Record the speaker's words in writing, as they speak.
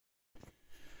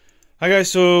Hi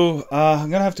guys, so I'm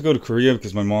gonna have to go to Korea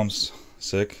because my mom's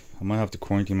sick. I might have to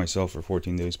quarantine myself for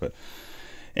 14 days, but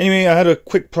anyway, I had a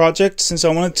quick project since I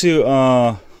wanted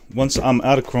to, once I'm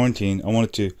out of quarantine, I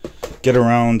wanted to get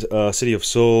around city of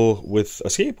Seoul with a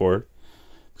skateboard.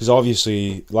 Because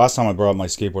obviously, last time I brought my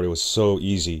skateboard, it was so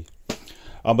easy.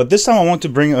 But this time I want to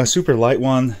bring a super light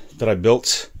one that I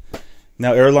built.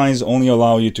 Now, airlines only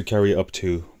allow you to carry up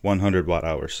to 100 watt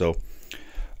hours, so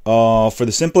for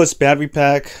the simplest battery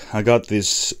pack, I got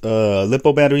this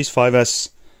lipo batteries,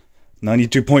 5S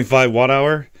 92.5 watt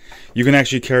hour. You can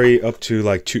actually carry up to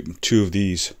like two of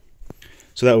these.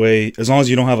 So that way, as long as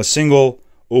you don't have a single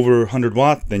over 100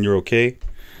 watt, then you're okay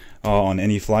on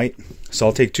any flight. So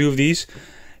I'll take two of these,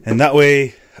 and that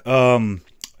way I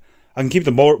can keep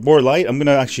the board light. I'm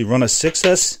gonna actually run a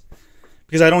 6S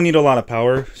because I don't need a lot of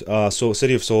power. So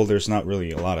city of Seoul, there's not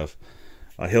really a lot of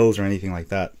hills or anything like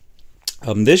that.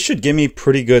 This should give me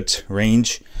pretty good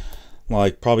range,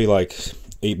 like probably like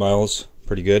 8 miles,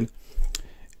 pretty good.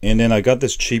 And then I got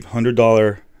this cheap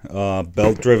 $100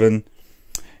 belt driven.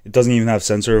 It doesn't even have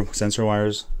sensor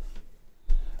wires.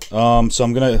 So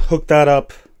I'm gonna hook that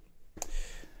up.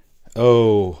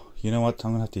 Oh, you know what?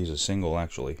 I'm gonna have to use a single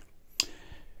actually.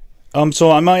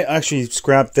 So I might actually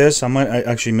scrap this. I might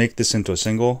actually make this into a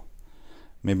single.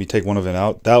 Maybe take one of it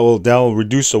out. That will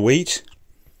reduce the weight.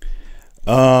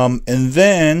 And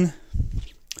then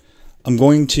I'm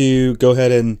going to go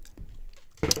ahead and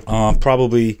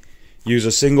probably use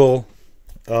a single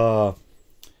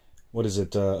what is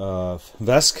it,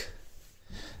 Vesk.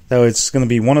 So it's going to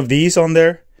be one of these on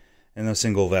there and a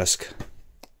single Vesk,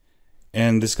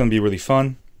 and this is going to be really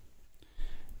fun.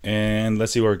 And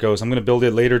let's see where it goes. I'm going to build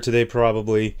it later today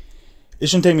probably. It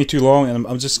shouldn't take me too long, and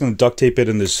I'm just going to duct tape it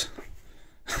in this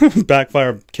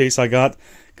backfire case I got,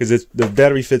 because the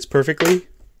battery fits perfectly,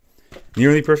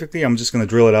 nearly perfectly. I'm just going to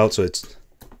drill it out so it's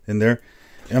in there.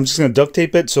 And I'm just going to duct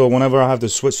tape it, so whenever I have to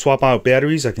swap out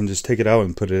batteries, I can just take it out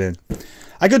and put it in.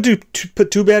 I could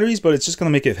put two batteries, but it's just going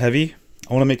to make it heavy.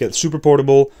 I want to make it super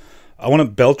portable. I want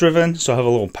it belt driven, so I have a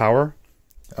little power.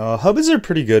 Hubs are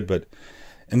pretty good, but...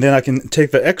 And then I can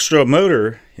take the extra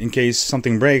motor in case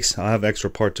something breaks. I'll have extra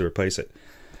part to replace it.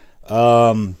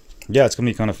 Yeah, it's going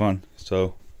to be kind of fun.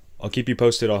 So I'll keep you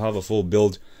posted. I'll have a full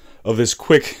build of this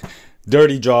quick,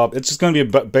 dirty job. It's just going to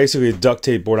be basically a duct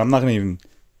tape board. I'm not going to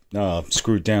even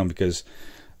screw it down because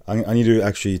I need to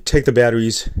actually take the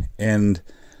batteries and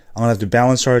I'm going to have to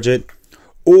balance charge it.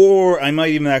 Or I might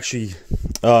even actually,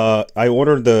 I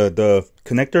ordered the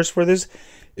connectors for this.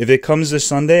 If it comes this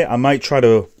Sunday, I might try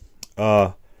to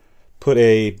put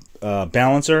a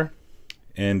balancer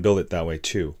and build it that way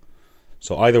too.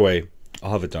 So either way,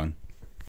 I'll have it done.